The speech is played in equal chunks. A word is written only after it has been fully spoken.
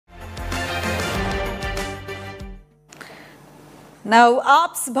Now,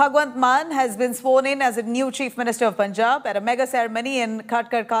 AAP's Bhagwant Mann has been sworn in as a new Chief Minister of Punjab at a mega ceremony in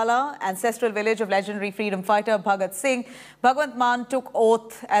Khatkar Kalan, ancestral village of legendary freedom fighter Bhagat Singh. Bhagwant Mann took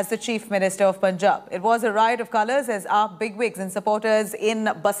oath as the Chief Minister of Punjab. It was a riot of colours as AAP bigwigs and supporters in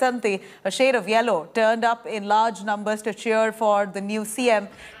Basanti, a shade of yellow, turned up in large numbers to cheer for the new CM.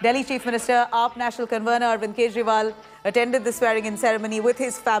 Delhi Chief Minister, AAP National Convener Arvind Kejriwal attended the swearing-in ceremony with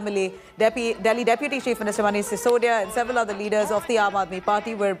his family. Delhi Deputy Chief Minister Manish Sisodia and several other leaders of the Aam Aadmi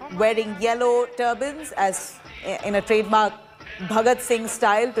Party were wearing yellow turbans as in a trademark Bhagat Singh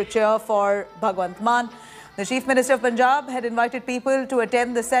style to cheer for Bhagwant Mann. The Chief Minister of Punjab had invited people to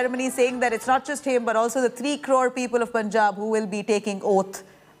attend the ceremony, saying that it's not just him but also the 3 crore people of Punjab who will be taking oath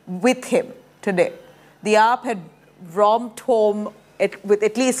with him today. The AAP had romped home with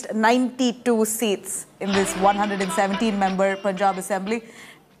at least 92 seats in this 117-member Punjab Assembly,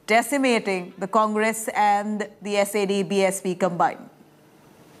 decimating the Congress and the SAD-BSP combined.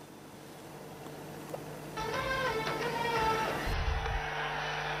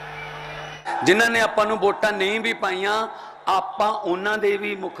 जिन्हां ने आपां नूं वोटां नहीं भी पाईयां, आपां उन्हां दे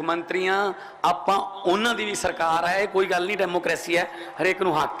भी मुख मंत्रियां, आपां उन्हां दी भी सरकार है। कोई गल नहीं, डेमोक्रेसी है, हरेक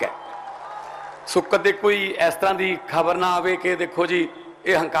नूं हक है। सो कदे कोई इस तरह की खबर ना आवे कि देखो जी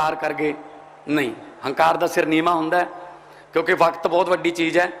ये हंकार कर गए। नहीं, हंकार का सिर नीवा हुंदा है, क्योंकि वक्त बहुत वड्डी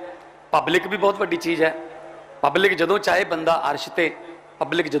चीज़ है, पब्लिक भी बहुत वड्डी चीज़ है। पब्लिक जदों चाहे बंदा अर्श ते,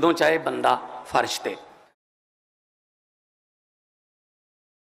 पब्लिक जदों चाहे बंदा फर्श ते।